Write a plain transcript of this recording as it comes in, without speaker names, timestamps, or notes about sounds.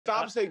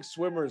Stop saying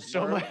swimmers.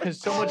 So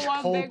much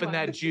pulp in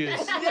that juice.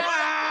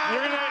 You're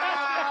gonna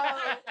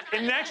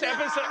in next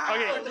episode.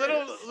 Okay,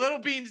 little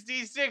beans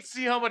D6.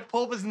 See how much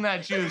pulp is in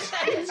that juice.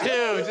 2,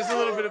 just a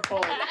little bit of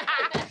pulp.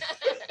 But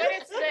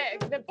it's thick.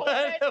 The pulp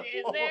that's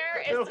in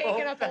there is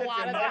taking up a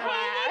lot of the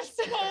glass.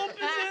 Pulp is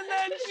in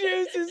that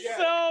juice is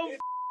so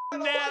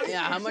nasty.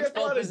 Yeah, how much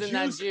pulp is in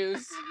that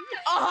juice?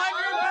 100%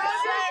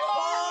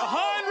 pulp!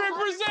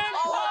 100%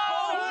 pulp!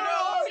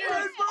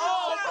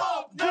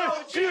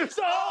 No juice,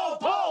 all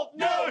pulp!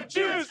 No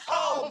juice,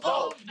 all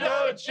pulp!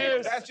 No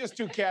juice! That's just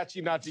too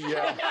catchy not to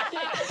yell.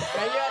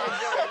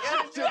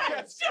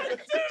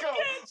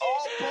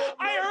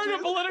 I heard a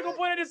political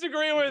point I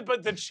disagree with,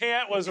 but the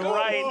chant was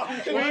right.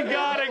 We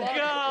gotta go.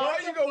 Why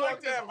you go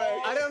like that,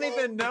 man? I don't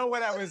even know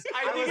what I was.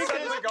 I think it's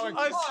suddenly going.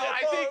 I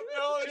think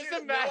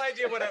just no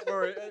idea what it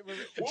was.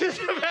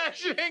 Just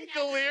imagining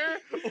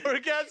Galir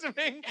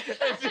orgasming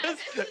and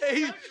just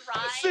a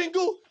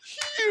single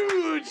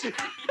huge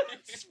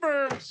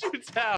sperm shoots out.